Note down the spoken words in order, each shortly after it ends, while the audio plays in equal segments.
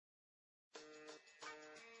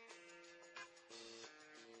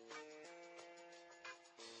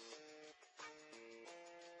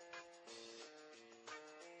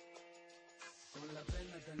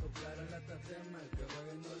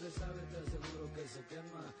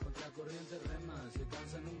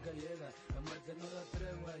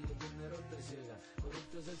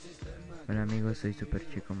Hola amigos, soy Super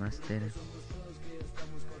Chico Master.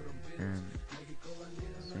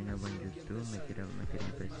 Soy nuevo en YouTube, me quería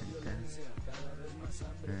presentar.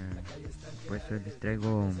 Pues hoy les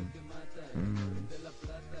traigo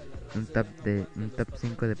un top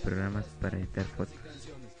 5 de programas para editar fotos.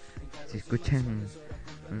 Si escuchan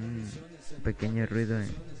un pequeño ruido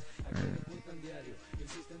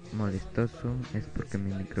molestoso, es porque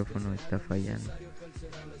mi micrófono está fallando.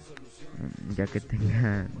 Ya que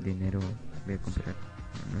tenga dinero voy a comprar.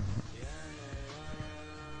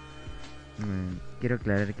 Quiero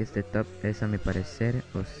aclarar que este top es a mi parecer,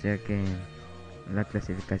 o sea que la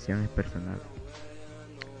clasificación es personal.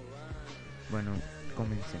 Bueno,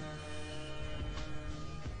 comencemos.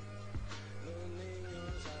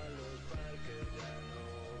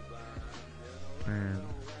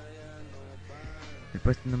 El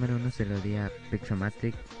puesto número 1 se lo di a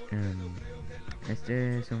Pixomatic.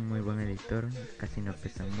 Este es un muy buen editor, casi no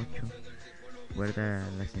pesa mucho, guarda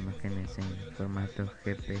las imágenes en formato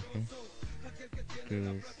JPG,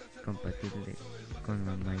 que es compatible con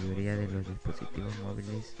la mayoría de los dispositivos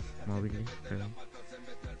móviles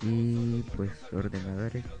y pues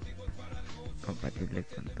ordenadores, compatible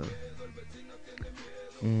con todo.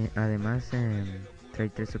 Además trae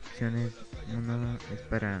 3 opciones. Uno es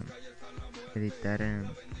para editar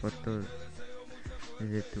fotos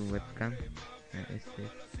desde tu webcam.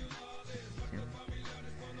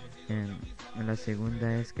 La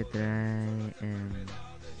segunda es que trae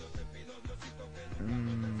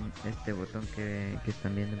este botón que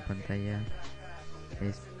están viendo en pantalla,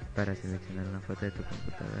 es para seleccionar una foto de tu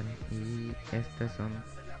computadora, y estas son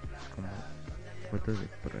como fotos de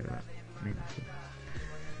prueba.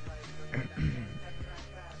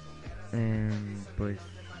 Pues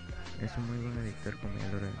es un muy buen editor, como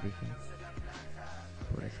ya lo dije,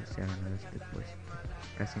 por eso se ha ganado este puesto.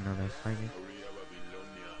 Casi no da fallas.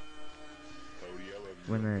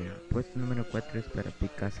 Bueno, el puesto número 4 es para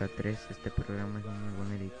Picasa 3. Este programa es un muy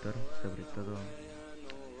buen editor, sobre todo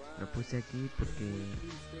lo puse aquí porque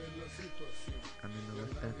a mí me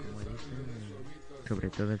gusta como editan, sobre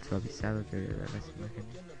todo el suavizado que le da las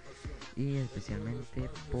imágenes, y especialmente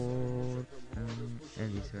por el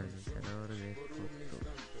visualizador de fotos.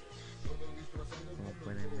 Como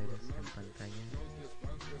pueden ver en pantalla,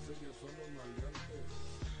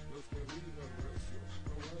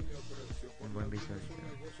 un buen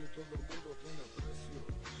visualizador.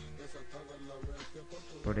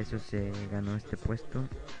 Por eso se ganó este puesto.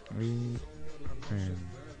 Y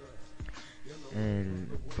el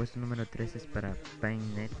puesto número 3 es para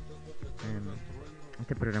PaintNet.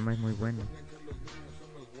 Este programa es muy bueno,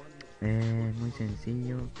 es muy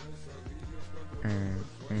sencillo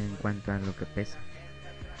en cuanto a lo que pesa,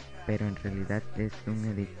 pero en realidad es un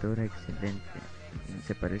editor excelente.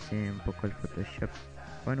 Se parece un poco al Photoshop,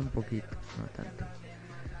 bueno, un poquito, no tanto,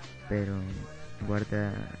 pero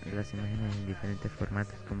guarda las imágenes en diferentes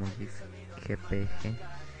formatos como GIF, JPG,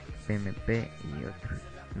 PMP y otros.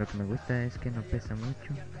 Lo que me gusta es que no pesa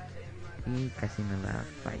mucho y casi no da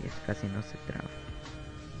fallas, casi no se traba.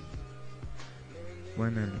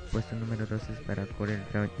 Bueno, el puesto número 2 es para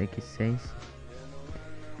CorelDRAW X6.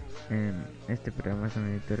 Este programa es un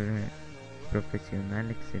editor profesional,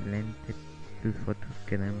 excelente. Tus fotos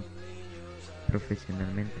quedan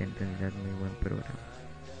profesionalmente, en realidad muy buen programa.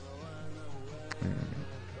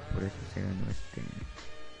 Por eso se ganó este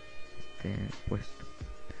puesto.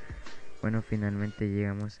 Bueno, finalmente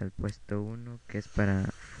llegamos al puesto 1, que es para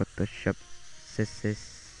Photoshop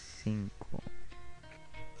CC5.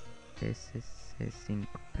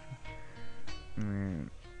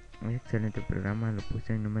 Un excelente programa, lo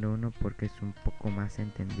puse en número 1 porque es un poco más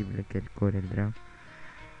entendible que el CorelDRAW.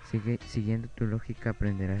 Siguiendo tu lógica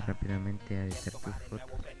aprenderás rápidamente a editar tus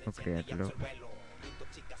fotos o crear logos.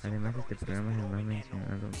 Además, este programa es el más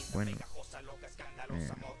mencionado, bueno,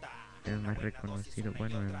 el más reconocido,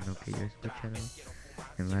 bueno, en lo que yo he escuchado,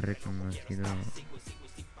 el más reconocido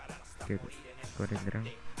que el CorelDRAW.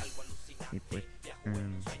 Y pues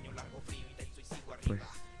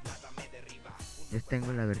yo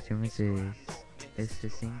tengo la versión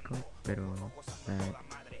S5, pero la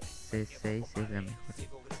C6 es la mejor.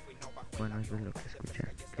 Bueno, eso es lo que escuché,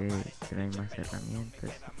 que trae más herramientas,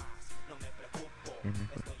 es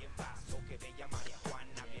mejor.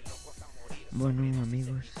 Bueno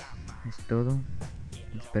amigos, es todo.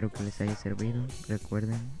 Espero que les haya servido.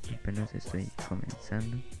 Recuerden, apenas estoy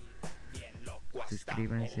comenzando.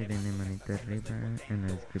 suscríbanse, denle manito arriba. En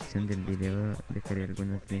la descripción del video dejaré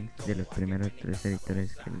algunos links de los primeros 3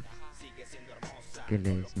 editores que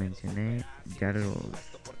les mencioné. Ya los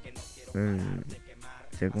el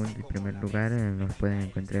segundo y primer lugar los pueden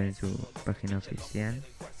encontrar en su página oficial.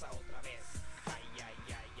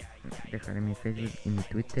 Dejaré mi Facebook y mi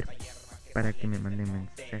Twitter para que me manden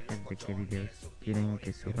mensajes de qué videos quieren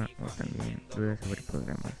que suba o también dudas sobre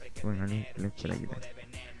programas o en alguien que les pueda ayudar.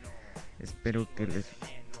 Espero que les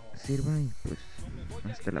sirva y pues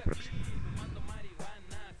hasta la próxima.